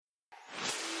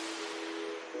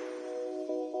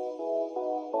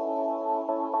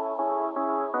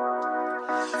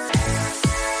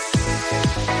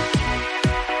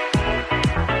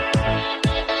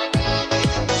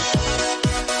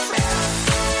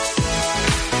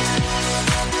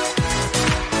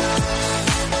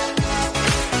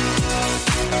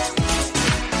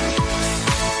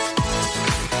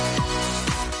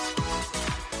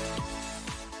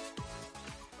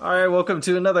right, welcome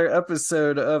to another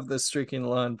episode of the Streaking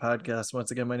Lawn podcast.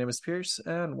 Once again, my name is Pierce,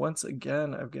 and once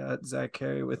again, I've got Zach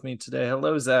Carey with me today.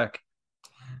 Hello, Zach.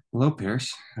 Hello,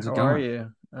 Pierce. How's it How are going?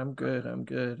 you? I'm good. I'm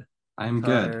good. I'm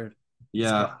good. Tired. It's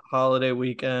a Yeah, holiday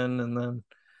weekend and then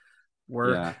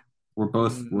work. yeah. We're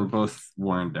Mm, both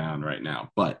worn down right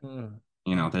now, but mm.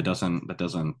 that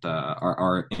doesn't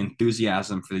our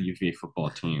enthusiasm for the UVA football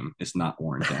team is not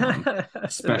worn down,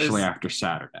 especially there's after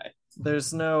Saturday.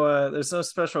 there's no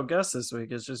special guest this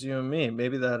week. It's just you and me.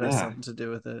 Maybe that has Yeah, something to do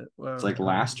with it. it's Well, like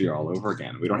last year all over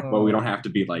again. We don't oh. have to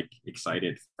be like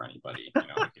excited for anybody, we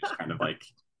can just kind of like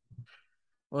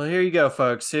Well, here you go,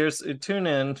 folks. Here's tune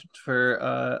in for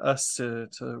us to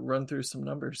run through some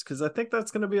numbers because I think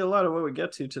that's going to be a lot of what we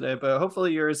get to today. But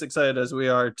hopefully, you're as excited as we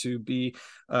are to be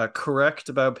correct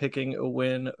about picking a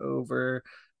win over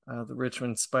the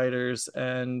Richmond Spiders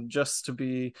and just to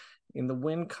be in the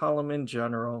win column in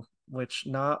general, which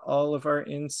not all of our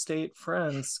in-state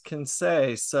friends can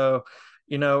say. So,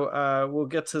 we'll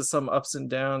get to some ups and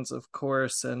downs, of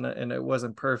course, and it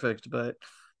wasn't perfect, but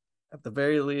at the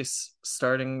very least,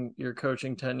 starting your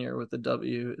coaching tenure with a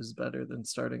W is better than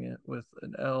starting it with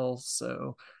an L.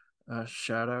 So,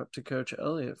 shout out to Coach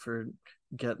Elliott for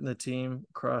getting the team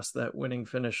across that winning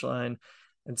finish line.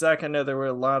 And Zach, I know there were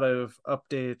a lot of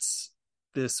updates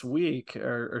this week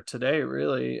or today,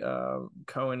 really,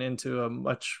 going into a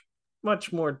much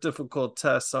more difficult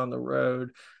test on the road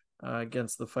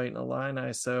against the Fighting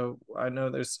Illini. So I know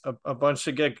there's a bunch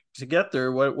to get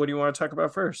through. What do you want to talk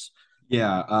about first?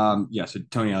 Yeah. So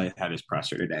Tony Elliott had his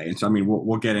presser today, and so I mean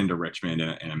we'll get into Richmond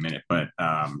in a minute, but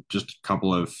just a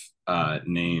couple of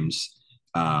names.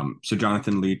 So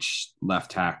Jonathan Leach,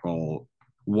 left tackle,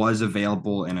 was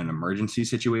available in an emergency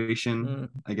situation Mm,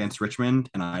 against Richmond,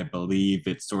 and I believe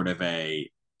it's sort of a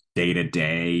day to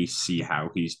day, see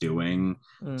how he's doing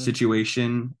mm.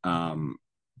 situation.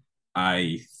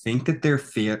 I think that they're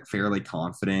fairly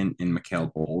confident in Mikhail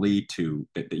Boley to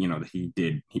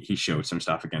that he showed some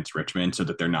stuff against Richmond, so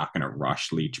that they're not going to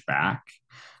rush Leach back,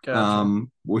 Gotcha.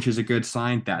 which is a good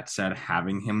sign. That said,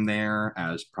 having him there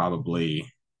as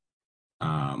probably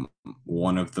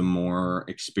one of the more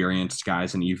experienced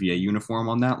guys in UVA uniform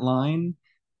on that line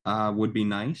would be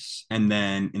nice. And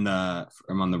then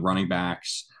on the running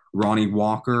backs, Ronnie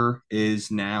Walker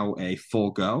is now a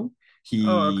full go. Oh, He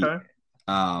okay.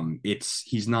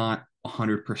 he's not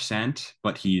 100%,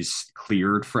 but he's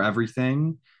cleared for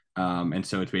everything. And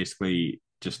so it's basically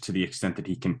just to the extent that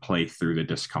he can play through the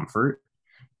discomfort.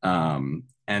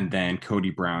 And then Cody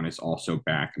Brown is also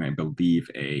back, and I believe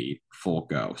a full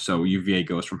go. So UVA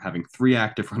goes from having three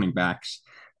active running backs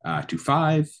to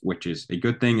five, which is a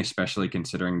good thing, especially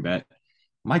considering that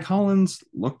Mike Hollins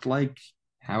looked like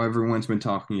how everyone's been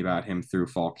talking about him through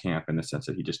fall camp, in the sense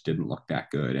that he just didn't look that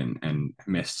good and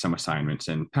missed some assignments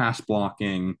in pass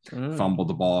blocking, Mm. fumbled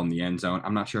the ball in the end zone.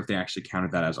 I'm not sure if they actually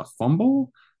counted that as a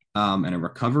fumble and a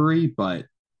recovery, but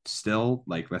still,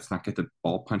 like, let's not get the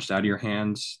ball punched out of your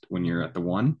hands when you're at the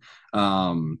one.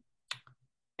 Um,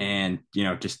 and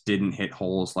just didn't hit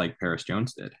holes like Paris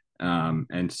Jones did.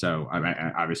 And so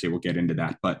obviously we'll get into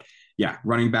that, but yeah,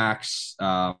 running backs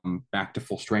back to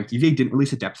full strength. UVA didn't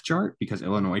release a depth chart because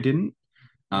Illinois didn't.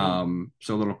 Mm.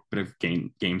 So a little bit of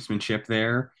gamesmanship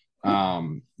there.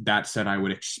 That said, I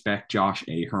would expect Josh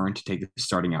Ahern to take the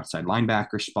starting outside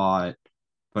linebacker spot.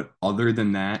 But other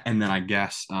than that, and then I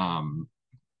guess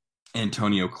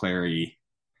Antonio Clary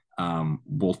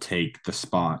will take the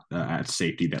spot at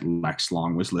safety that Lex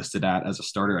Long was listed at as a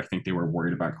starter. I think they were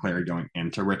worried about Clary going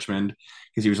into Richmond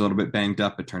because he was a little bit banged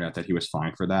up. It turned out that he was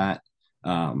fine for that,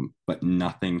 but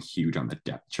nothing huge on the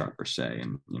depth chart per se.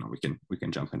 And we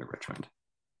can jump into Richmond.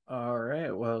 All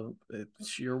right. Well,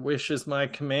 it's your wish is my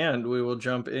command. We will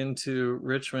jump into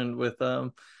Richmond with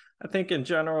I think in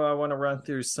general I want to run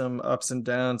through some ups and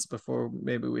downs before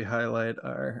maybe we highlight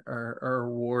our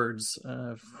awards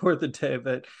for the day.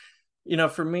 But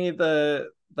for me the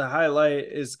highlight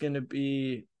is going to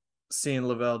be seeing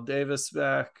Lavelle Davis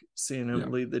back, seeing Yeah.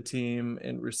 him lead the team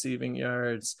in receiving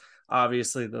yards.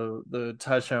 Obviously, the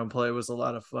touchdown play was a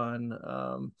lot of fun,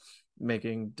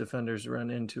 making defenders run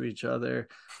into each other.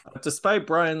 Despite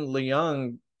Brian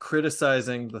Leung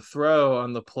criticizing the throw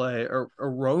on the play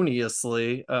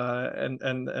erroneously, and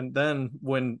then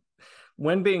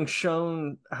when being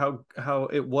shown how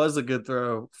it was a good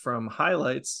throw from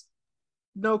highlights,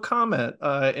 no comment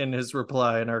in his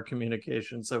reply in our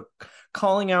communication. So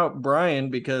calling out Brian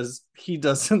because he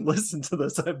doesn't listen to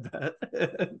this, I bet.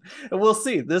 And we'll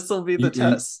see. This will be the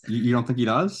test. You don't think he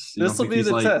does? You This don't will think be he's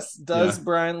the like, test. Does yeah.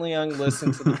 Brian Leung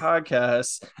listen to the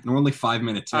podcast? And we're only 5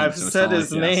 minutes in, I've so it's said not like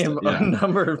his yes, name a yeah,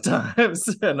 number of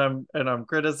times, and I'm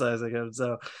criticizing him.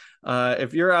 So,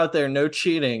 if you're out there, no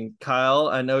cheating, Kyle.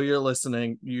 I know you're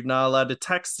listening. You're not allowed to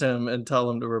text him and tell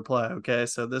him to reply. Okay,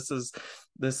 so this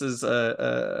is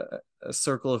a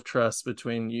circle of trust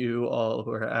between you all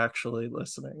who are actually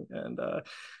listening,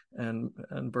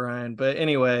 and Brian. But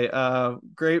anyway,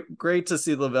 great to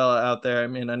see Lavelle out there. I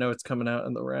mean, I know it's coming out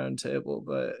in the round table,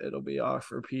 but it'll be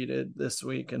off repeated this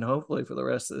week and hopefully for the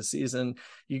rest of the season.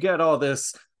 You get all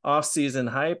this off-season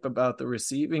hype about the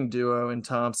receiving duo in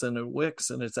Thompson and Wicks,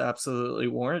 and it's absolutely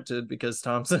warranted because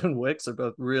Thompson and Wicks are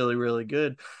both really, really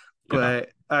good. yeah, But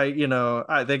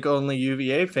I think only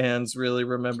UVA fans really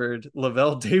remembered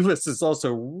Lavelle Davis is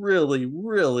also really,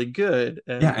 really good.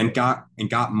 yeah, And and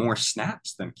got more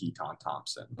snaps than Keaton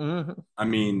Thompson. mhm. I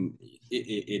mean,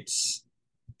 it's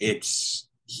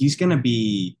he's going to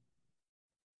be,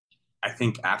 I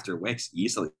think, after Wicks,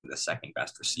 easily the second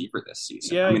best receiver this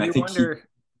season. I Yeah, mean, I you think wonder.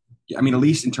 I mean, at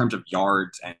least in terms of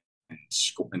yards and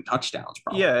touchdowns,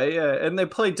 Yeah, probably. yeah, and they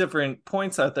play different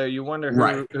points out there. You wonder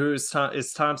Right, is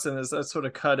Thompson. Is that sort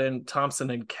of cut in Thompson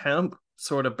and Kemp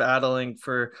sort of battling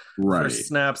for right,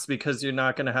 snaps because you're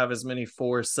not going to have as many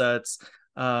four sets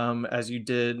as you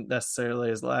did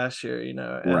necessarily as last year. And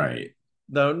right.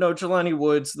 though no Jelani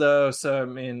Woods though, so I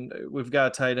mean we've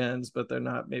got tight ends, but they're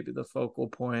not maybe the focal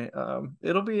point.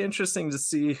 It'll be interesting to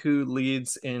see who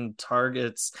leads in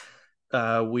targets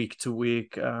week to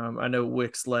week. I know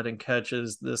Wicks led in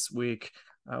catches this week.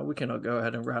 We can all go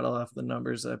ahead and rattle off the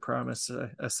numbers. I promise.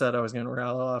 I said I was going to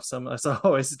rattle off some, as I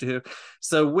always do.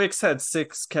 So Wicks had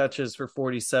 6 catches for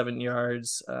 47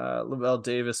 yards. Lavelle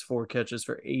Davis 4 catches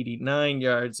for 89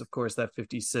 yards. Of course, that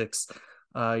 56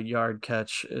 yard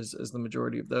catch is the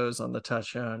majority of those on the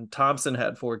touchdown. Thompson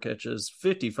had 4 catches,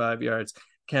 55 yards.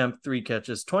 Kemp 3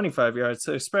 catches, 25 yards.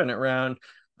 So spreading it around.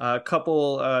 A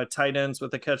couple tight ends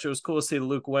with a catch. It was cool to see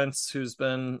Luke Wentz, who's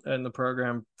been in the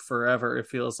program forever. It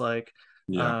feels like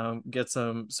Yeah, get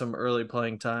some early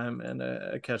playing time and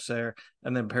a catch there.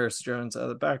 And then Paris Jones out of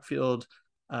the backfield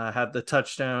had the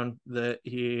touchdown that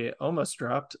he almost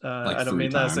dropped. like I don't three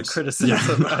mean that as a times.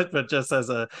 criticism, Yeah, but just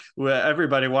as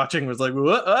everybody watching was like,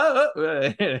 whoa,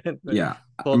 yeah.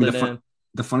 I pulled mean, it in.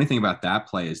 the funny thing about that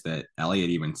play is that Elliott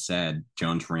even said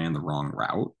Jones ran the wrong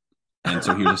route. And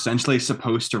so he was essentially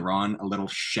supposed to run a little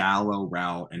shallow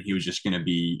route, and he was just going to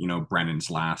be, Brennan's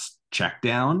last check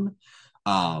down.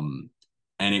 And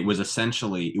it was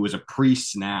a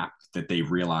pre-snap that they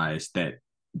realized that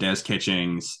Des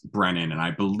Kitchings, Brennan, and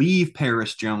I believe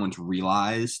Paris Jones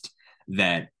realized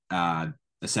that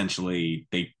essentially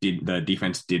the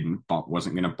defense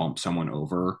wasn't going to bump someone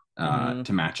over Mm-hmm.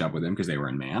 to match up with him because they were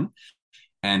in man.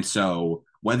 And so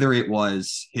whether it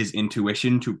was his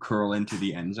intuition to curl into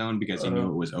the end zone because he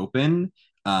knew it was open,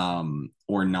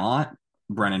 or not,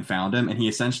 Brennan found him, and he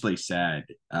essentially said,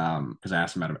 because I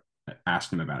asked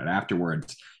him about it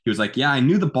afterwards. He was like, "Yeah, I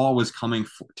knew the ball was coming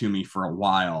to me for a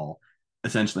while."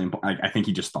 Essentially, I think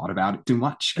he just thought about it too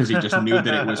much because he just knew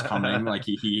that it was coming. Like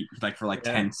he like for like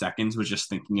Yeah. 10 seconds was just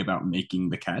thinking about making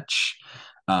the catch.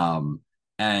 Um,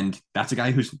 and that's a guy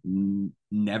who's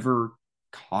never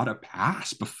caught a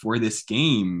pass before this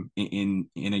game in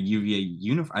a UVA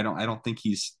uniform. I don't think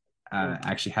he's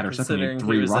actually had a reception in Considering he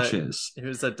three was a rushes. he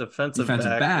was a defensive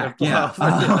Defensive back. back, Wow.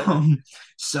 yeah.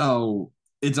 So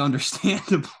it's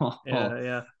understandable Yeah,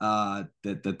 yeah.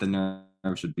 that the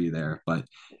nerve should be there. But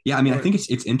yeah, I mean, I think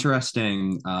it's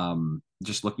interesting.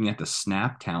 Just looking at the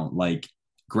snap count, like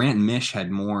Grant Mish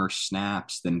had more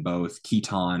snaps than both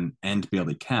Keaton and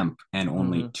Billy Kemp, and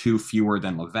only Mhm. 2 fewer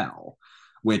than Lavelle,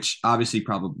 which obviously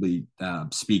probably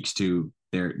speaks to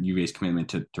their UVA's commitment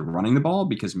to running the ball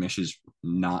because Mish is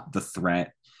not the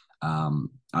threat.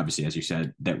 Obviously, as you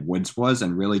said, that Woods was,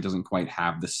 and really doesn't quite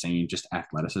have the same just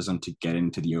athleticism to get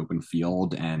into the open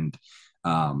field. And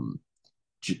I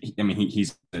mean,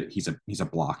 he's a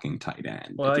blocking tight end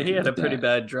at Well, the he end of had the a pretty day.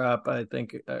 bad drop. I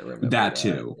think I remember That that.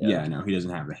 too. Yeah. Yeah, no, he doesn't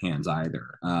have the hands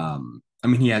either. I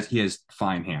mean, he has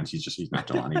fine hands. He's not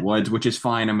Jelani Woods, which is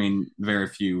fine. I mean, very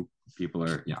few people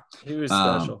are. Yeah. He was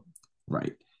Um, special.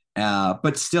 right.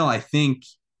 But still, I think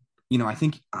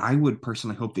I would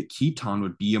personally hope that Keaton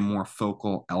would be a more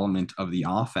focal element of the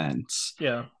offense.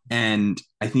 Yeah. And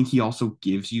I think he also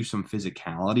gives you some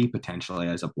physicality potentially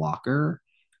as a blocker.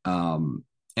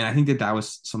 And I think that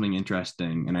was something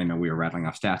interesting. And I know we were rattling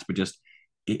off stats, but just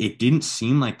it didn't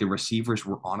seem like the receivers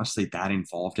were honestly that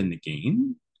involved in the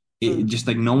game. It Mm. just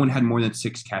like no one had more than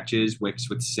 6 catches, Wicks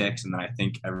with 6, and then I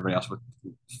think everybody else with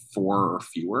 4 or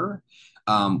fewer.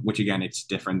 Which again, it's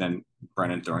different than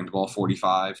Brennan throwing the ball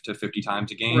 45 to 50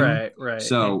 times a game. Right, right.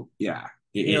 So yeah,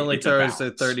 He only it's a throws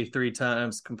it balance, 33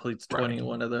 times, completes right?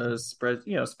 21 of those, spreads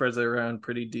it around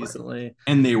pretty Right. decently.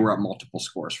 And they were up multiple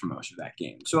scores for most of that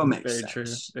game, so it makes Very true.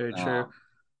 sense. Very true.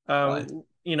 But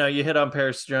You hit on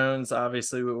Paris Jones.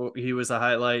 Obviously, he was a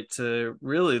highlight to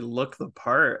really look the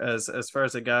part as far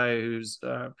as a guy who's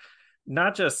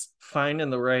not just finding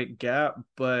the right gap,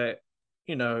 but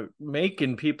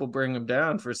making people bring him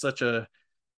down for such a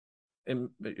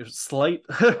slight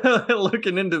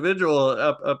looking individual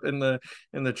up in the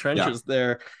yeah, trenches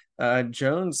there.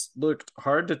 Jones looked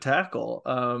hard to tackle.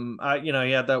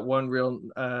 He had that one real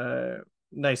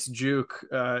nice juke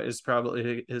is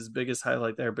probably his biggest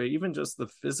highlight there, but even just the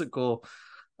physical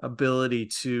ability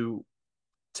to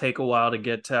take a while to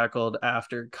get tackled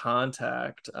after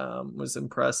contact was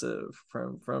impressive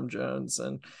from Jones,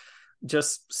 and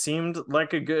just seemed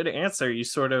like a good answer. You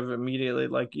sort of immediately,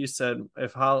 like you said,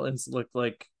 if Hollins looked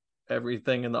like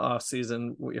everything in the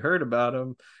offseason we heard about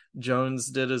him, Jones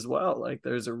did as well. Like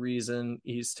there's a reason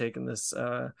he's taken this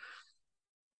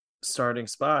starting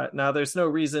spot. Now there's no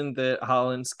reason that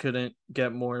Hollins couldn't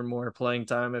get more and more playing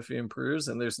time if he improves,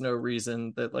 and there's no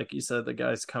reason that, like you said, the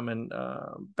guys coming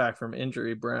back from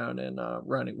injury, Brown and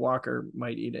Ronnie Walker,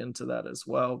 might eat into that as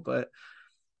well. But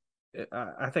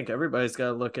I think everybody's got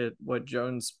to look at what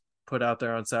Jones put out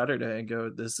there on Saturday and go,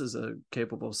 this is a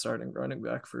capable starting running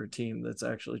back for a team that's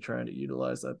actually trying to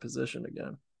utilize that position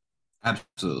again.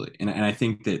 absolutely. And I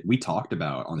think that we talked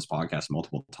about on this podcast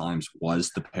multiple times,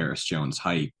 was the Paris Jones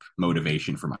hype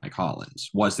motivation for Mike Hollins?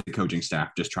 Was the coaching staff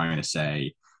just trying to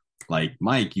say, like,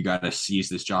 Mike, you got to seize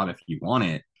this job if you want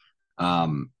it?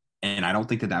 And I don't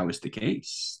think that that was the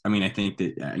case. I mean, I think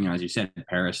that, as you said,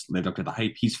 Paris lived up to the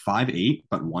hype. He's 5'8",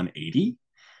 but 180.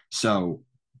 So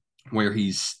where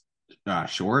he's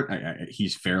short,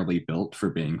 he's fairly built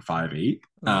for being 5'8".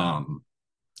 Mm.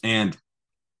 And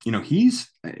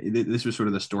this was sort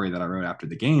of the story that I wrote after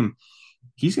the game.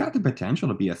 He's got the potential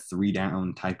to be a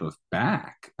 3-down type of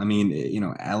back. I mean,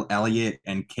 Elliott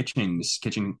and Kitchings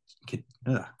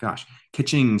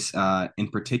in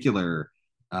particular,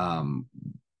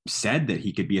 said that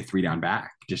he could be a 3-down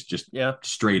back, just Yeah.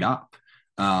 straight up.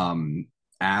 Um,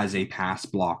 as a pass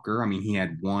blocker, I mean, he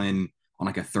had one on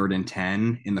like a 3rd and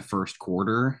 10 in the first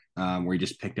quarter, where he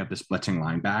just picked up this blitzing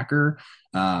linebacker.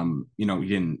 He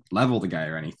didn't level the guy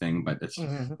or anything, but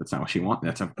Mm-hmm. that's not what you want.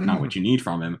 That's not what you need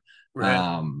from him. Right.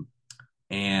 Um,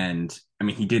 and I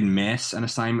mean, he did miss an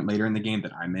assignment later in the game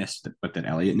that I missed, but that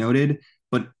Elliott noted.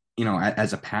 But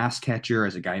as a pass catcher,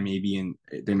 as a guy maybe, and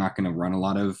they're not going to run a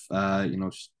lot of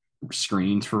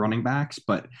screens for running backs,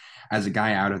 but as a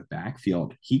guy out of the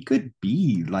backfield, he could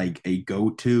be like a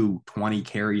go-to 20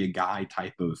 carry a guy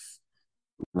type of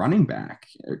running back,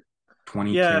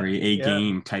 20 Yeah. carry a Yeah.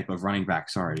 game type of running back.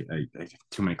 Sorry,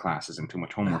 too many classes and too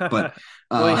much homework, but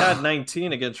Well, he had uh,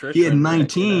 19 against he had Richmond, right?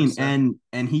 19, So.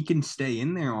 and he can stay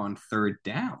in there on 3rd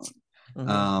down.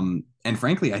 Mm-hmm. And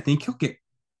frankly, I think he'll get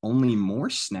only more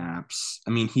snaps. I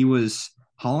mean,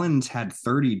 Hollins had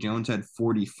 30, Jones had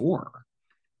 44.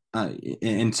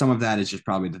 And some of that is just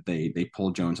probably that they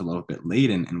pulled Jones a little bit late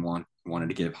and wanted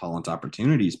to give Hollins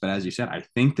opportunities. But as you said, I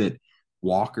think that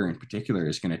Walker in particular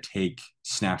is going to take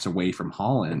snaps away from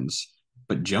Hollins.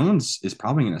 But Jones is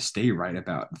probably going to stay right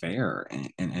about there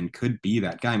and could be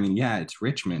that guy. I mean, yeah, it's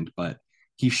Richmond, but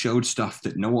he showed stuff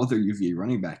that no other UVA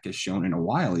running back has shown in a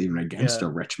while, even against Yeah.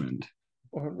 a Richmond.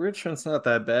 Well, Richmond's not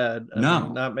that bad. I mean,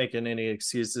 No, not making any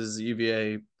excuses.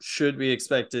 UVA should be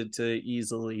expected to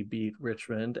easily beat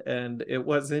Richmond, and it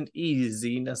wasn't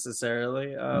easy necessarily.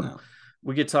 no.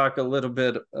 We could talk a little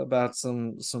bit about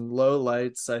some low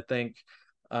lights. I think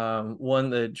one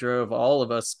that drove all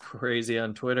of us crazy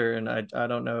on Twitter, and I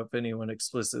don't know if anyone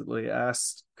explicitly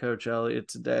asked Coach Elliott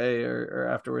today or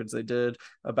afterwards they did,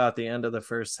 about the end of the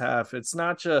first half. It's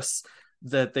not just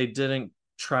that they didn't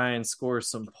try and score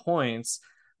some points,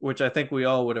 which I think we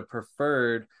all would have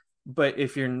preferred. But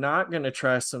if you're not going to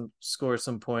try some score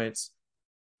some points,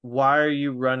 why are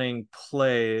you running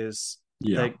plays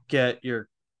Yeah, that get your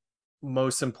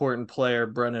most important player,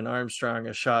 Brennan Armstrong,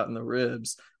 a shot in the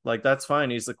ribs? Like, that's fine.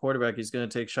 He's the quarterback. He's going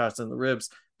to take shots in the ribs.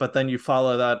 But then you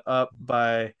follow that up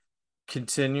by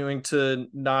continuing to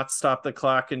not stop the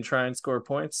clock and try and score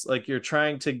points. Like, you're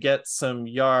trying to get some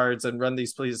yards and run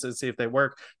these plays and see if they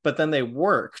work, but then they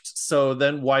worked. So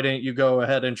then why didn't you go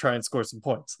ahead and try and score some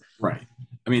points? right.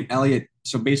 I mean, Elliott,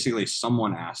 so basically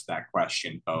someone asked that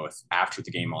question both after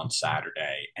the game on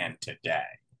Saturday and today.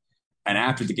 And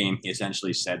after the game, he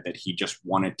essentially said that he just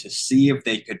wanted to see if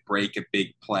they could break a big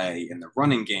play in the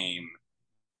running game.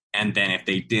 And then if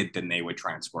they did, then they would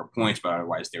try and score points, but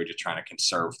otherwise they were just trying to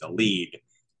conserve the lead.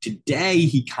 Today,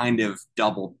 he kind of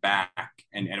doubled back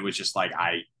and it was just like,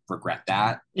 I regret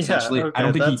that, Yeah, essentially. I okay,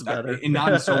 don't think that's he, better. and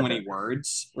not in so many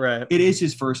words, Right. it is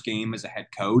his first game as a head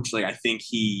coach. Like, I think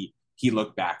he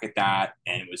looked back at that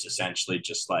and was essentially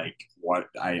just like, what,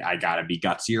 I gotta be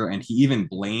gutsier. And he even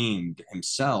blamed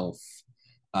himself.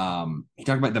 He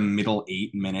talked about the middle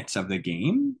 8 minutes of the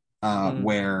game, Mm,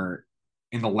 where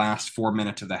in the last 4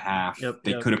 minutes of the half, yep,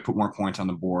 they yep. could have put more points on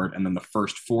the board. And then the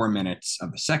first 4 minutes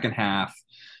of the second half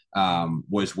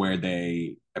was where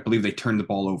I believe they turned the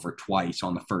ball over twice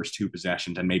on the first two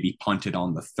possessions and maybe punted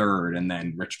on the third. And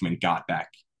then Richmond got back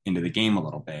into the game a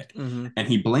little bit. Hmm. And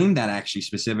he blamed that actually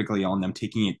specifically on them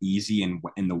taking it easy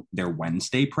their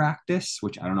Wednesday practice,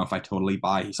 which I don't know if I totally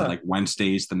buy. He said Huh. like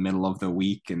Wednesday's the middle of the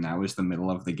week and that was the middle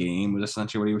of the game, was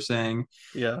essentially what he was saying.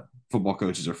 Yeah. Football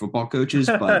coaches are football coaches,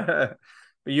 but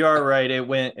But you are right. It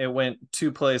went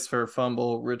two plays for a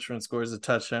fumble. Richmond scores a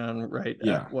touchdown right at,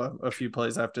 yeah, well, a few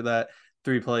plays after that.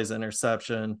 Three plays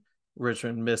interception.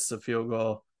 Richmond missed a field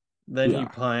goal. Then you yeah,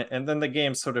 punt, and then the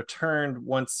game sort of turned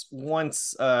once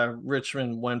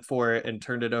Richmond went for it and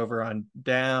turned it over on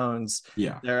downs.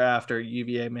 yeah, Thereafter,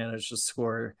 UVA managed to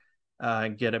score,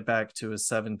 get it back to a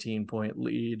 17-point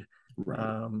lead. right.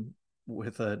 Um,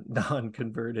 with a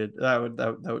non-converted, that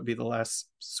would be the last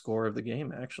score of the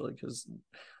game actually, because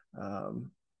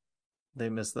um, they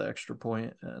missed the extra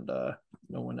point and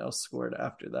no one else scored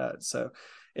after that. So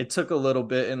it took a little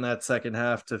bit in that second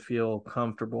half to feel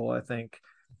comfortable, I think.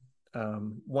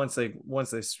 Once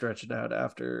they stretch it out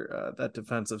after that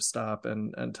defensive stop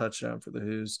and touchdown for the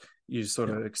Who's, you sort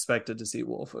Yeah. of expected to see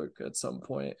Wolfolk at some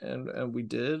point, and we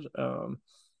did.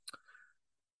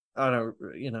 I don't,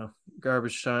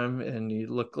 garbage time, and you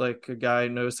look like a guy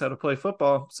who knows how to play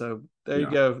football. So there you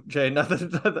Yeah. go, Jay.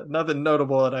 Nothing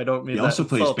notable, and I don't He mean that also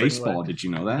plays insultingly. baseball. Did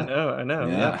you know I that? know, I know.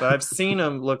 Yeah, Yeah. but I've seen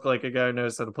him look like a guy who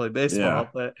knows how to play Yeah. baseball.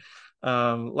 But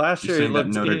last You year he saying that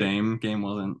looked Notre he, Dame game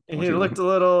wasn't what he you looked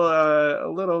like? a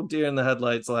little deer in the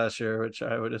headlights last year, which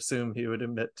I would assume he would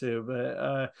admit to.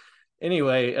 But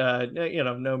anyway,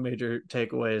 no major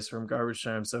takeaways from garbage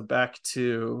time. So back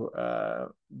to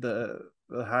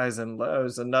the highs and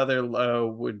lows. Another low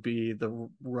would be the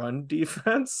run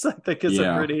defense. I think it's a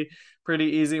Yeah. pretty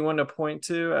easy one to point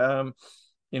to.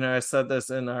 I said this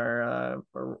in our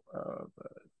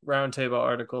roundtable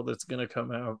article that's going to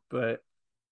come out, but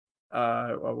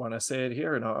I want to say it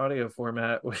here in an audio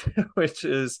format, which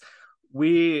is,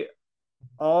 we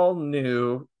all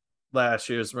knew last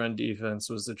year's run defense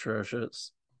was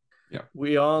atrocious. Yeah.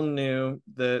 We all knew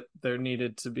that there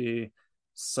needed to be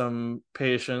some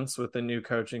patience with the new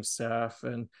coaching staff,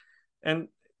 and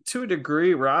to a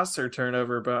degree roster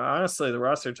turnover, but honestly the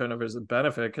roster turnover is a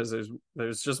benefit because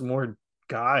there's just more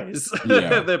guys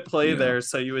Yeah. that play Yeah. there,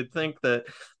 so you would think that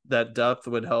depth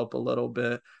would help a little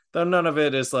bit, though none of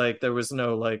it is like, there was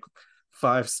no like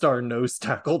 5-star nose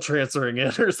tackle transferring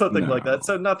in or something like that,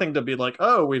 so No. nothing to be like,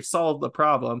 oh, we've solved the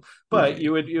problem. But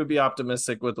you Right. would you would be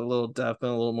optimistic with a little depth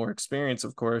and a little more experience,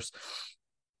 of course.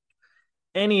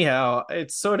 Anyhow,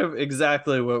 it's sort of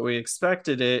exactly what we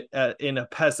expected. It in a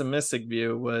pessimistic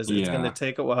view, was it's going to Yeah.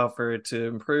 take a while for it to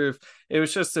improve. It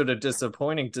was just sort of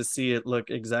disappointing to see it look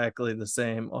exactly the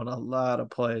same on a lot of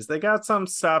plays. They got some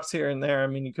stops here and there. I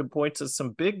mean, you could point to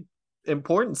some big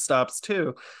important stops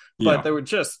too, but Yeah. there were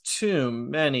just too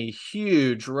many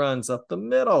huge runs up the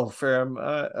middle from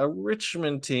a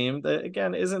Richmond team that,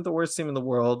 again, isn't the worst team in the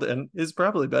world and is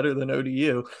probably better than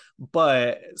ODU,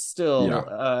 but still,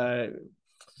 Yeah.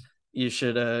 you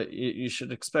should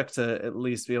expect to at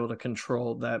least be able to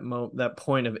control that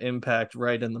point of impact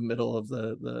right in the middle of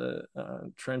the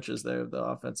trenches there of the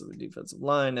offensive and defensive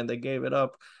line, and they gave it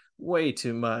up way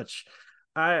too much.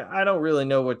 I don't really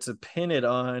know what to pin it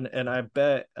on, and I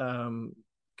bet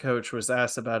coach was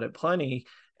asked about it plenty,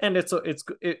 and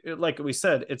like we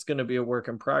said, it's going to be a work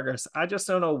in progress. I just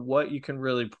don't know what you can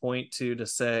really point to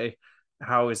say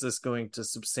how is this going to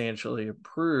substantially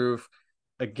improve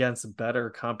against better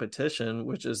competition,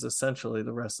 which is essentially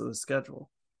the rest of the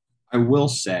schedule. I will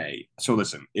say, so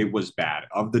listen, it was bad.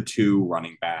 Of the two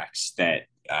running backs that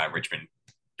Richmond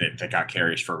that got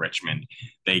carries for Richmond,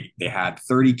 they had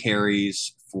 30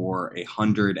 carries for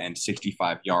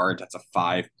 165 yards. That's a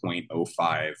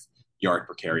 5.05 yard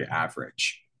per carry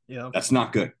average. Yeah. That's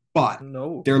not good. But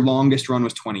No. their longest run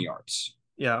was 20 yards.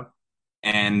 Yeah.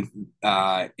 And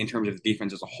in terms of the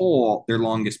defense as a whole, their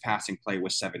longest passing play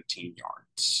was 17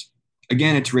 yards.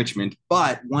 again, it's Richmond.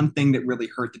 But one thing that really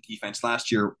hurt the defense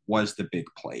last year was the big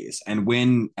plays. And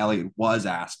when Elliott was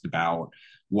asked about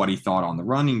what he thought on the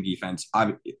running defense,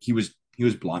 he was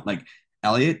blunt. Like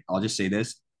Elliott, I'll just say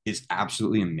this, is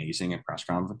absolutely amazing at press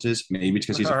conferences. Maybe it's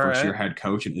because he's a All first year right. head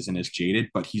coach and isn't as jaded,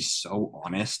 but he's so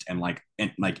honest and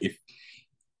if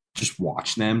just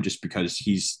watch them just because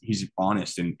he's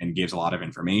honest and gives a lot of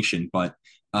information. But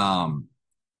um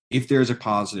if there's a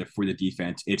positive for the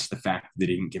defense, it's the fact that they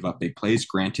didn't give up big plays.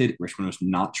 Granted, Richmond was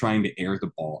not trying to air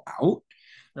the ball out,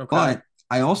 Okay. but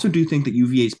I also do think that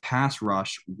UVA's pass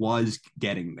rush was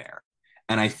getting there.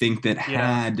 And I think that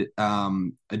Yeah. had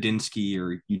Adinsky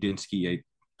or Udinsky, I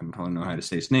don't know how to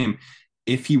say his name,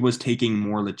 if he was taking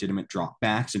more legitimate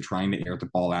dropbacks and trying to air the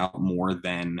ball out more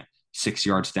than 6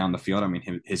 yards down the field, I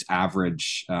mean, his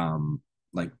average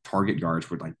like target yards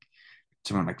were like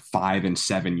something like 5 and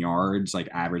 7 yards, like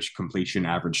average completion,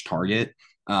 average target.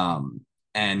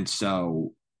 And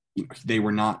so they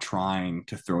were not trying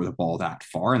to throw the ball that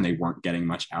far and they weren't getting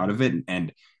much out of it.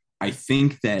 And I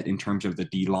think that in terms of the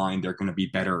D line, they're going to be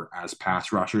better as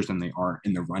pass rushers than they are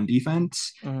in the run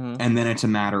defense. Mm-hmm. And then it's a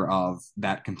matter of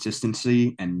that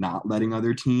consistency and not letting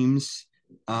other teams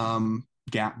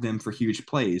gap them for huge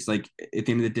plays. Like at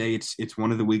the end of the day, it's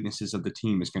one of the weaknesses of the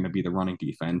team is going to be the running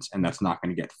defense, and that's not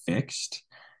going to get fixed.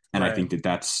 And I Right. think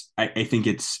I think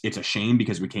it's a shame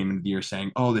because we came into the year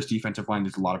saying, oh, this defensive line,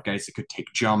 there's a lot of guys that could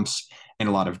take jumps and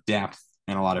a lot of depth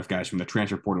and a lot of guys from the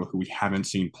transfer portal who we haven't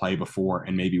seen play before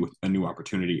and maybe with a new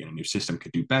opportunity and a new system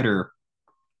could do better.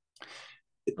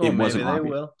 Well, It wasn't maybe they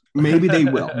obvious. will. Maybe they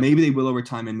will. Maybe they will over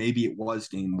time, and maybe it was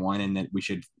game one, and that we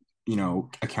should,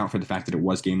 account for the fact that it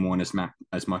was game one as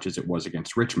much as it was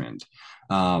against Richmond.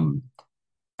 Um,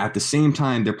 at the same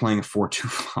time, they're playing a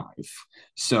 4-2-5,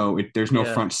 so there's no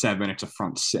Yeah. front seven; it's a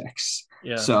front six.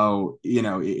 Yeah. So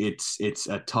it's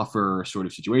a tougher sort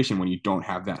of situation when you don't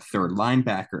have that third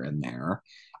linebacker in there.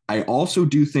 I also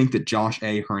do think that Josh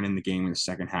Ahern in the game in the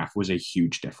second half was a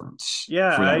huge difference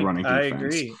Yeah, for that running I defense.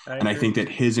 agree. I And I think agree.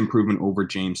 that his improvement over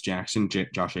James Jackson,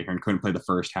 Josh Ahern couldn't play the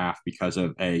first half because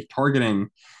of a targeting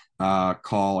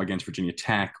call against Virginia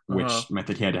Tech, Uh-huh. which meant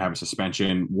that he had to have a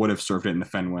suspension, would have served it in the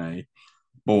Fenway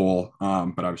Bowl.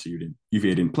 But obviously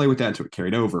UVA didn't play with that, so it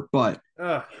carried over. But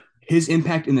Ugh. his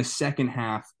impact in the second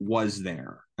half was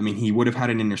there. I mean, he would have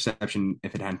had an interception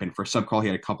if it hadn't been for a sub call. He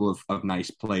had a couple of nice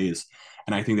plays.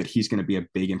 And I think that he's going to be a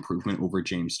big improvement over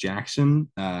James Jackson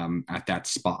at that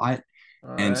spot.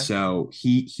 All And right. so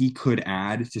he could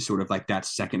add to sort of like that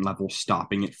second level,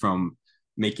 stopping it from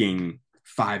making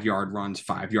 5 yard runs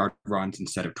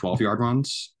instead of 12-yard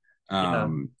runs, Yeah.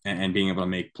 and being able to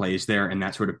make plays there. And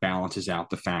that sort of balances out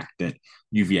the fact that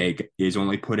UVA is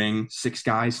only putting 6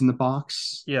 guys in the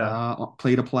box, Yeah.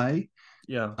 play to play.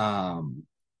 Yeah. Um,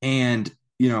 and,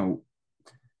 you know,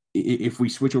 if we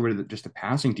switch over to just the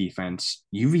passing defense,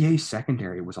 UVA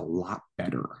secondary was a lot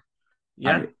better.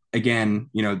 Yeah. Again,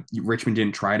 Richmond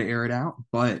didn't try to air it out,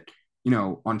 but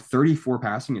on 34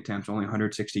 passing attempts, only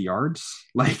 160 yards,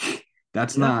 like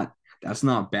that's Yeah. not that's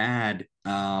not bad.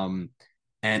 And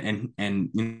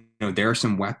there are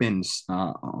some weapons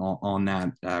on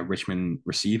that Richmond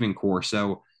receiving core.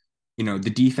 So the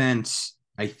defense,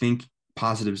 I think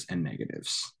positives and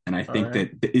negatives, and I All think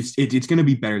right. that it's going to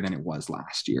be better than it was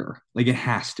last year. Like it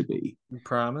has to be. You You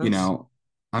promise? know,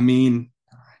 I mean,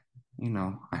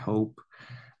 I hope.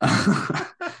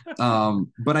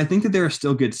 But I think that there are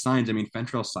still good signs. I mean,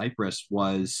 Fentrell Cypress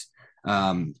was.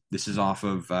 This is off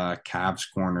of Cavs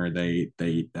Corner. They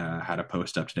had a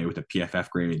post up today with the PFF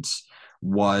grades.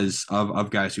 Was of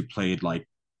guys who played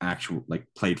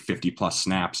played 50 plus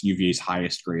snaps. UVA's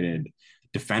highest graded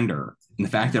defender. And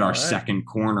the fact that All our right. second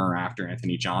corner after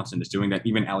Anthony Johnson is doing that,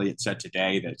 even Elliott said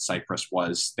today that Cypress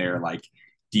was their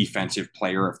defensive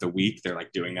player of the week. They're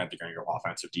doing that. They're going to go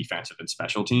offensive, defensive, and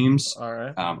special teams. All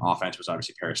right. Offense was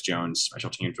obviously Paris Jones. Special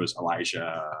teams was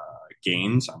Elijah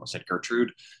Gaines. I almost said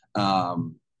Gertrude.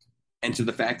 Um, and so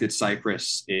the fact that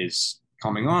Cypress is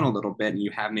coming on a little bit, and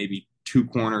you have maybe two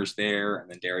corners there, and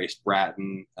then Darius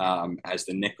Bratton as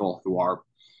the nickel, who are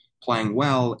playing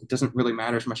well. It doesn't really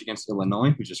matter as much against Illinois,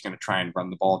 who's just going to try and run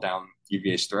the ball down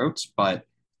UVA's throats. But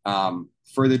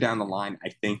further down the line, I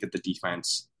think that the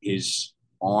defense is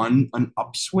on an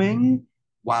upswing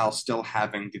while still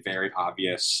having the very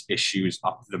obvious issues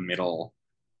up the middle.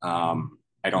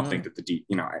 I don't think Mm.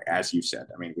 that as you said,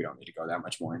 I mean, we don't need to go that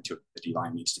much more into it. The D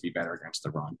line needs to be better against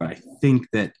the run, but I think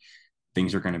that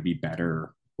things are going to be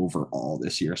better overall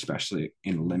this year, especially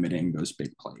in limiting those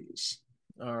big plays.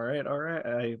 All right. All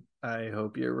right. I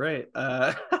hope you're right.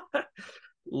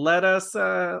 Let us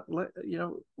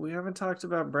we haven't talked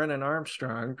about Brennan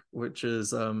Armstrong, which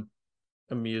is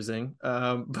amusing.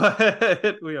 But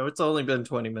it's only been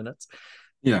 20 minutes.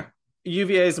 Yeah.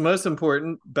 UVA's most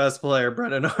important best player,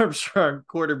 Brennan Armstrong,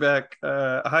 quarterback,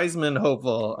 Heisman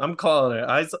hopeful. I'm calling it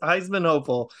Heisman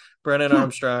hopeful, Brennan Hmm.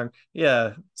 Armstrong.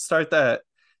 Yeah, start that.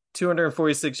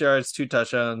 246 yards, two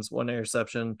touchdowns, one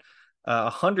interception,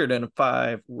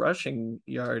 105 rushing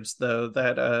yards, though.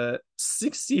 That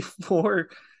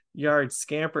 64-yard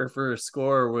scamper for a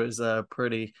score was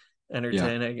pretty Yeah.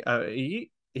 entertaining.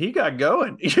 He got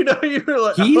going. You were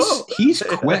like, He's oh. he's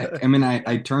quick. I mean,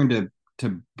 I turned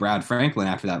to Brad Franklin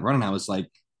after that run, and I was like,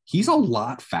 he's a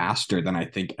lot faster than I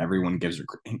think everyone gives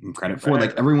him credit for. Right,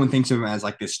 Like everyone thinks of him as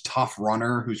like this tough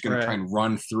runner who's going to try right, and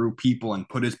run through people and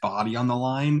put his body on the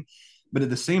line. But at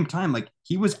the same time, like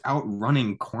he was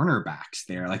outrunning cornerbacks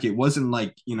there. Like it wasn't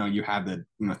like you had the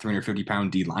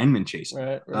 350-pound D lineman chasing him.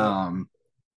 right, right.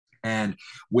 And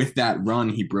with that run,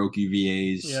 he broke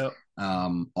UVA's Yep.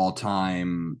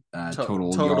 all-time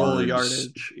total Total yards,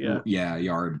 yardage. Yeah.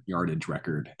 yeah, yardage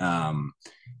record.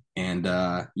 And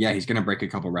yeah, he's gonna break a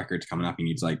couple records coming up. He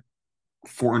needs like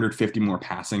 450 more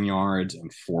passing yards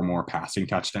and four more passing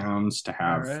touchdowns to All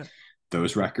have right.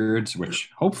 those records,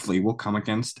 which hopefully will come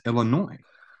against Illinois.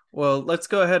 Well, let's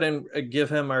go ahead and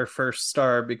give him our first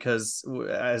star because,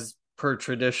 as per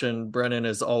tradition, Brennan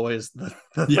is always the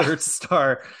Yeah. third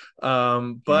star.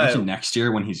 Can you imagine But next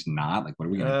year when he's not? Like, what are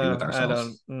we gonna do with I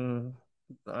ourselves? don't.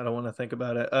 I don't want to think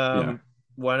about it. Yeah.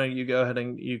 Why don't you go ahead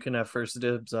and you can have first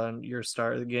dibs on your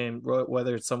star of the game,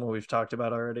 whether it's someone we've talked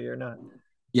about already or not.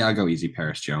 Yeah, I'll go easy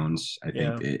Paris Jones. I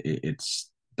think Yeah. it's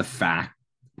the fact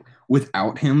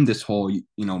without him, this whole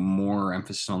more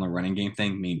emphasis on the running game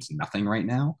thing means nothing right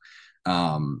now.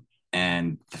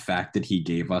 And the fact that he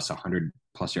gave us 100+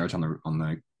 yards on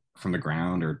the from the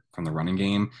ground or from the running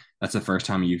game, that's the first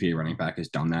time a UVA running back has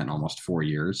done that in almost 4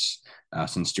 years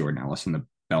since Jordan Ellis in the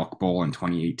Belk Bowl in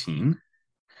 2018.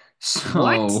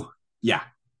 What? So yeah,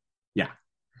 yeah.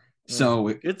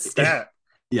 So Good stat.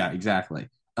 yeah, exactly.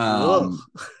 Ugh.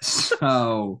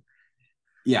 So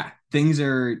yeah, things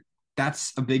are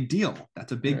that's a big deal.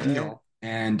 That's a All big right. deal.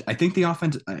 And I think the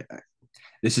offense.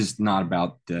 This is not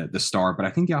about the star, but I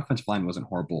think the offensive line wasn't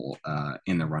horrible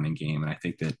in the running game, and I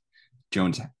think that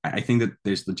Jones. I think that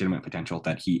there's legitimate potential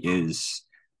that he is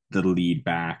the lead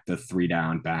back, the three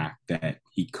down back that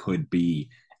he could be.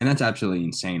 And that's absolutely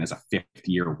insane as a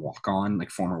fifth-year walk-on,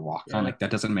 like former walk-on. Yeah. Like that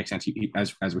doesn't make sense.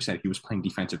 As we said, he was playing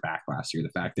defensive back last year. The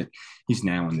fact that he's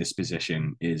now in this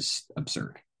position is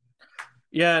absurd.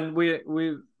 Yeah, and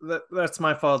that's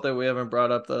my fault that we haven't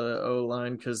brought up the O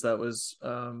line because that was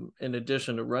in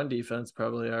addition to run defense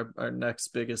probably our next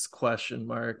biggest question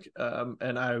mark.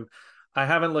 And I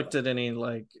haven't looked at any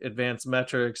like advanced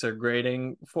metrics or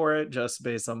grading for it just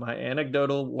based on my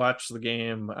anecdotal watch the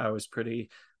game. I was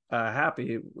pretty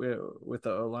happy with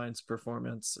the O line's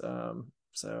performance.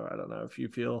 So I don't know if you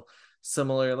feel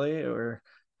similarly or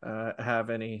have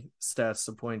any stats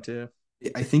to point to.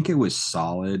 I think it was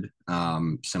solid.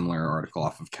 Similar article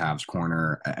off of Cavs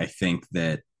Corner. I think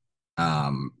that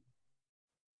um,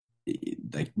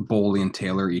 like Boley and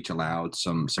Taylor each allowed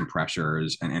some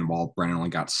pressures, and while Brennan only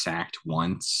got sacked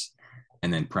once,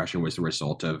 and then pressure was the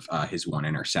result of his one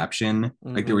interception. Like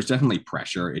there Mm-hmm. was definitely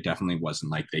pressure. It definitely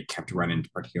wasn't like they kept running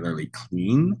particularly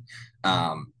clean.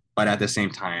 But at the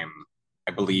same time,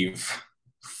 I believe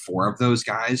four of those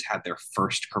guys had their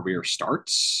first career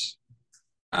starts.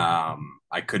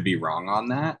 I could be wrong on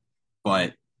that,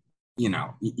 but you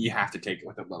have to take it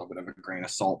with a little bit of a grain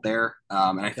of salt there.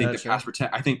 And I think the Gotcha. pass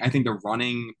protect, I think the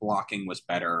running blocking was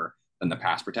better than the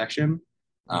pass protection.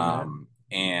 All right.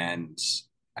 And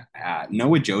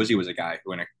Noah Josie was a guy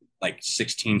who in like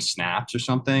 16 snaps or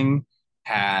something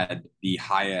had the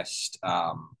highest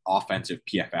offensive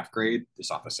PFF grade.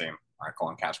 This off the same article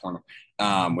on Cash Corner,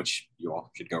 which you all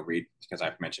should go read because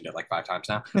I've mentioned it like 5 times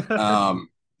now. Um,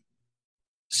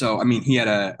 so I mean, he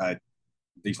had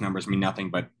these numbers mean nothing,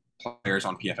 but players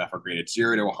on PFF are graded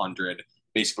 0 to 100,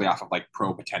 basically off of like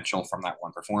pro potential from that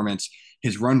one performance.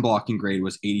 His run blocking grade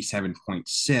was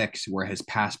 87.6, where his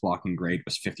pass blocking grade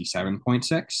was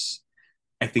 57.6.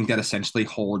 I think that essentially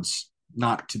holds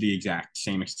not to the exact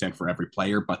same extent for every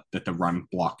player, but that the run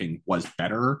blocking was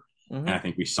better. And I Mm-hmm.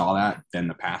 think we saw that than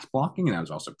the pass blocking. And that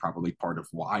was also probably part of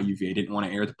why UVA didn't want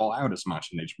to air the ball out as much.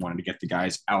 And they just wanted to get the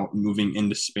guys out moving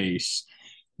into space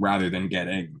rather than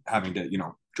having to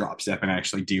drop step and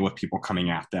actually deal with people coming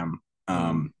at them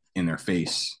Mm. in their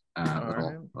face. All Little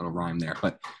right. little rhyme there,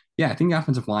 but yeah, I think the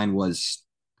offensive line was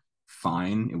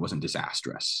fine. It wasn't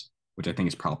disastrous, which I think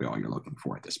is probably all you're looking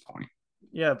for at this point.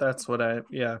 Yeah, that's what I.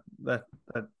 Yeah, that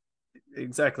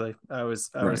exactly. I was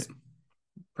Right.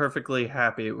 perfectly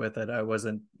happy with it. I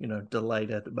wasn't,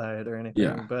 delighted by it or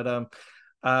Yeah, anything. But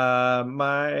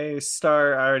my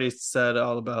star, I already said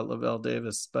all about Lavelle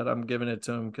Davis, but I'm giving it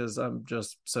to him because I'm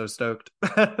just so stoked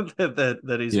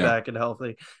that he's yeah, back and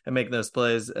healthy and making those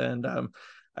plays. And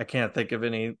I can't think of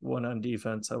anyone on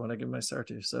defense I want to give my star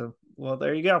to. So, well,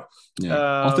 there you go. yeah.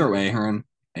 I'll Um, throw Ahern.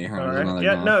 Ahern all is right. another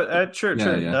Yeah, guy. no, true, Yeah,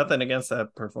 true. yeah. Nothing against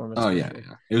that performance Oh for yeah, sure.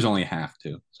 yeah. It was only a half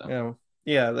too, so Yeah.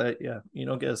 Yeah, you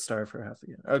don't get a star for half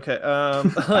again. Okay.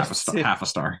 half a Let's star. see. Half a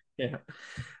star. Yeah.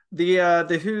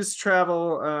 The Who's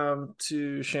travel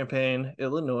to Champaign,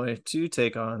 Illinois to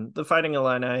take on the Fighting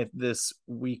Illini this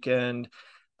weekend.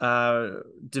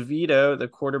 DeVito, the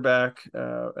quarterback,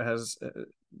 has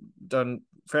done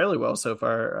fairly well so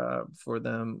far for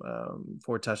them.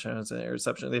 4 touchdowns and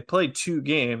interception. They played 2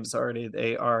 games already.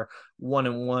 They are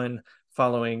 1-1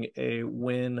 following a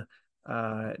win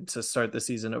to start the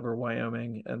season over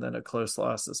Wyoming, and then a close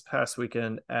loss this past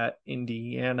weekend at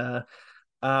Indiana.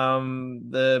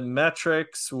 The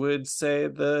metrics would say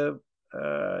the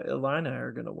Illini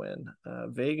are going to win.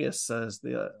 Vegas says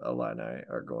the Illini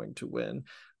are going to win.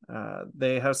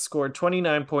 They have scored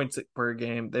 29 points per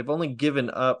game. They've only given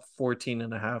up 14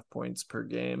 and a half points per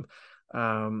game.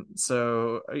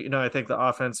 So, I think the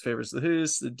offense favors the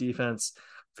Who's, the defense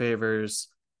favors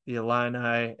the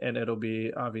Illini, and it'll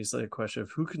be obviously a question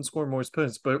of who can score more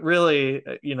points. But really,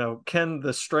 can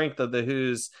the strength of the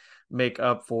Who's make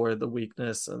up for the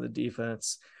weakness of the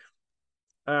defense?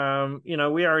 We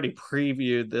already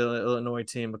previewed the Illinois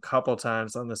team a couple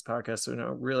times on this podcast, so we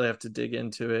don't really have to dig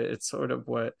into it. It's sort of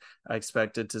what I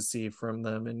expected to see from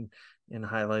them in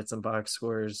highlights and box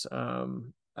scores.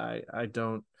 I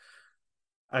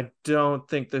don't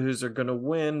think the Who's are going to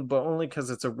win, but only because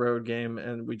it's a road game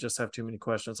and we just have too many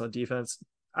questions on defense.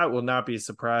 I will not be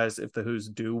surprised if the Who's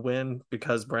do win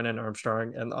because Brennan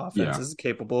Armstrong and the offense Yeah, is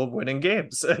capable of winning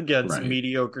games against right.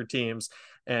 mediocre teams,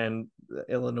 and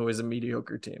Illinois is a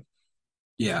mediocre team.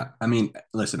 Yeah, I mean,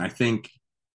 listen, I think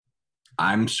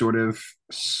I'm sort of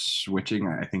switching.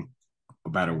 I think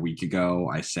about a week ago,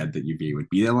 I said that UVA would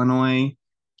beat Illinois.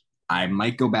 I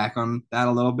might go back on that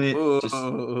a little bit. Just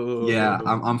yeah,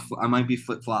 Whoa. I might be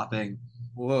flip flopping.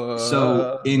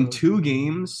 So in Whoa. 2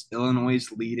 games,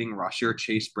 Illinois' leading rusher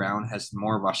Chase Brown has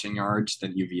more rushing yards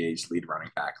than UVA's lead running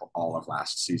back all of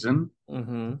last season.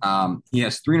 Mm-hmm. He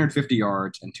has 350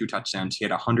 yards and 2 touchdowns. He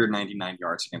had 199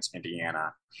 yards against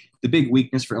Indiana. The big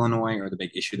weakness for Illinois, or the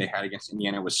big issue they had against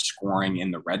Indiana, was scoring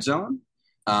in the red zone.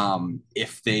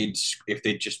 If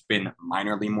they'd just been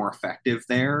minorly more effective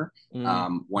there,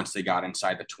 Mm. once they got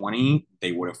inside the 20,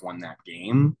 they would have won that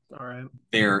game. All right.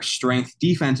 Their strength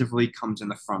defensively comes in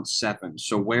the front seven.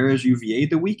 So where is UVA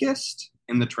the weakest?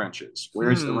 In the trenches.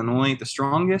 Where is Hmm. Illinois the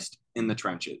strongest? In the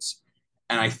trenches.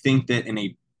 And I think that in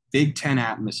a Big Ten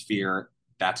atmosphere,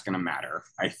 that's going to matter.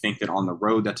 I think that on the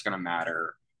road, that's going to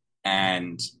matter.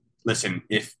 And listen,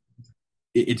 if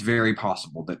it's very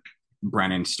possible that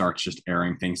Brennan starts just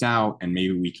airing things out, and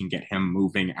maybe we can get him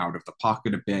moving out of the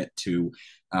pocket a bit to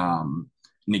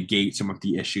negate some of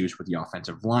the issues with the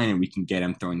offensive line, and we can get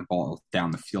him throwing the ball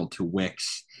down the field to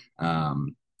Wicks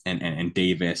and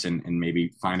Davis, and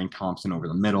maybe finding Thompson over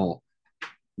the middle.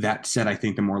 That said, I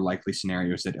think the more likely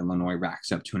scenario is that Illinois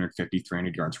racks up 250,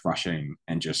 300 yards rushing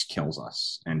and just kills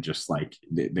us. And just like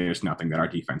there's nothing that our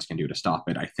defense can do to stop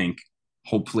it. I think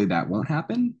hopefully that won't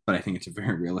happen, but I think it's a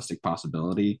very realistic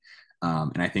possibility.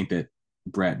 And I think that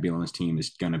Brett Bielema's team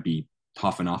is going to be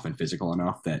tough enough and physical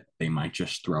enough that they might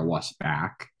just throw us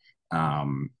back,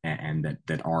 and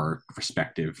that our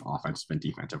respective offensive and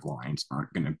defensive lines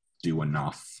aren't going to do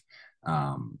enough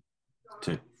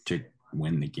to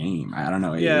win the game. I don't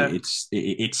know. Yeah.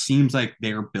 It seems like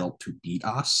they're built to beat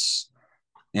us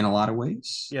in a lot of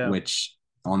ways, Yeah. which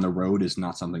on the road is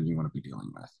not something you want to be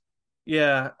dealing with.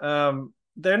 Yeah.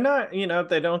 They're not,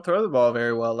 they don't throw the ball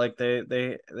very well. Like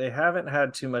they haven't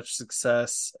had too much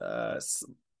success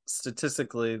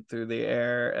statistically through the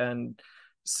air, and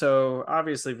so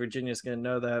obviously Virginia's going to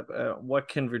know that. What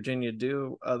can Virginia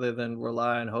do other than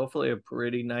rely on hopefully a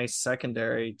pretty nice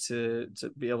secondary to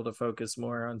be able to focus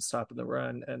more on stopping the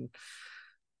run? And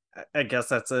I guess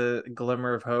that's a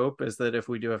glimmer of hope, is that if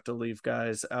we do have to leave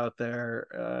guys out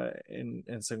there in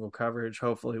single coverage,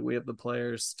 hopefully we have the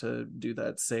players to do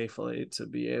that safely, to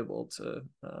be able to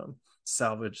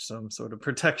salvage some sort of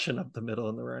protection up the middle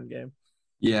in the run game.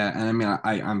 Yeah, and I mean,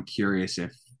 I'm curious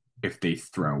if they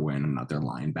throw in another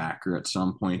linebacker at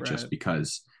some point, just Right.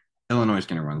 because Illinois is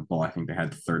going to run the ball. I think they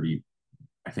had 30.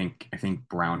 I think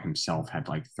Brown himself had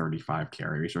like 35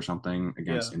 carries or something Yeah.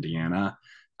 against Indiana.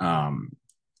 Um,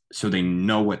 so they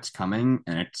know what's coming,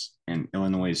 and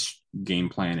Illinois' game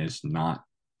plan is not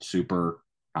super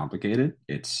complicated.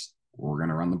 It's we're going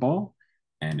to run the ball.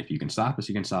 And if you can stop us,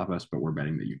 you can stop us, but we're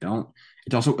betting that you don't.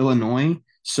 It's also Illinois.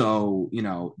 So,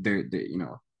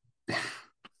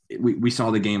 we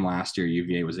saw the game last year.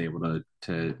 UVA was able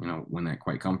to win that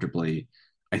quite comfortably.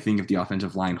 I think if the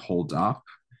offensive line holds up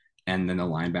and then the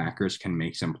linebackers can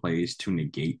make some plays to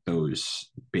negate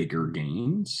those bigger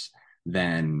gains,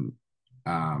 then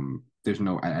there's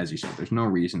no, as you said, there's no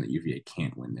reason that UVA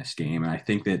can't win this game. And I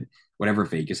think that whatever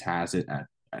Vegas has it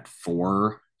at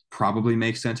 4 probably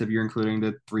makes sense if you're including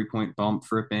the 3-point bump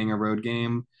for it being a road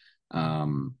game.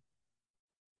 Um,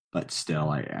 but still,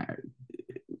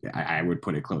 I would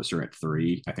put it closer at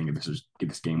 3. I think if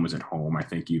this game was at home, I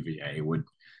think UVA would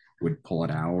pull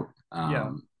it out.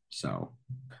 Yeah. So All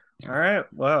yeah, right.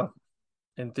 Well,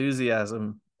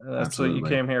 enthusiasm. That's what you absolutely.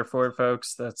 came here for,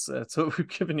 folks. That's what we've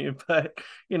given you. But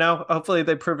hopefully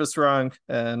they prove us wrong.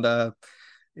 And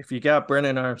if you got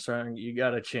Brennan Armstrong, you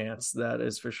got a chance. That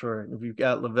is for sure. If you've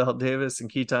got Lavelle Davis and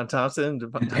Keaton Thompson,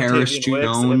 And Paris Davian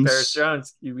Wicks, and Paris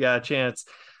Jones, Jones, you've got a chance.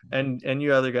 And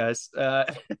you other guys.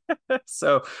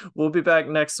 So we'll be back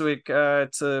next week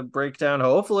to break down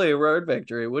hopefully a road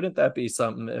victory. Wouldn't that be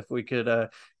something if we could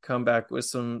come back with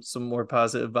some more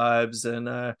positive vibes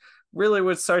and really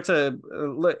would start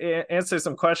to answer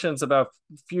some questions about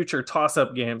future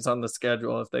toss-up games on the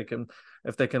schedule if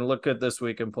they can look good this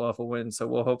week and pull off a win. So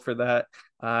we'll hope for that.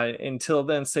 Until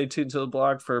then, stay tuned to the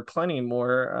blog for plenty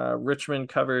more Richmond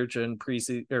coverage and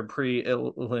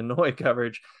pre-Illinois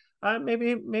coverage.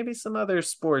 Maybe some other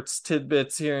sports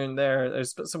tidbits here and there.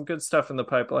 There's some good stuff in the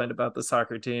pipeline about the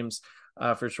soccer teams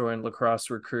for sure, and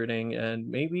lacrosse recruiting, and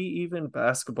maybe even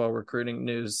basketball recruiting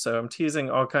news. So I'm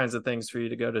teasing all kinds of things for you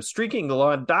to go to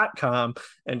streakingthelawn.com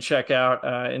and check out.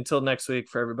 Until next week,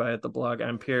 for everybody at the blog,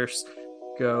 I'm Pierce.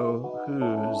 Go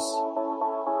Who's.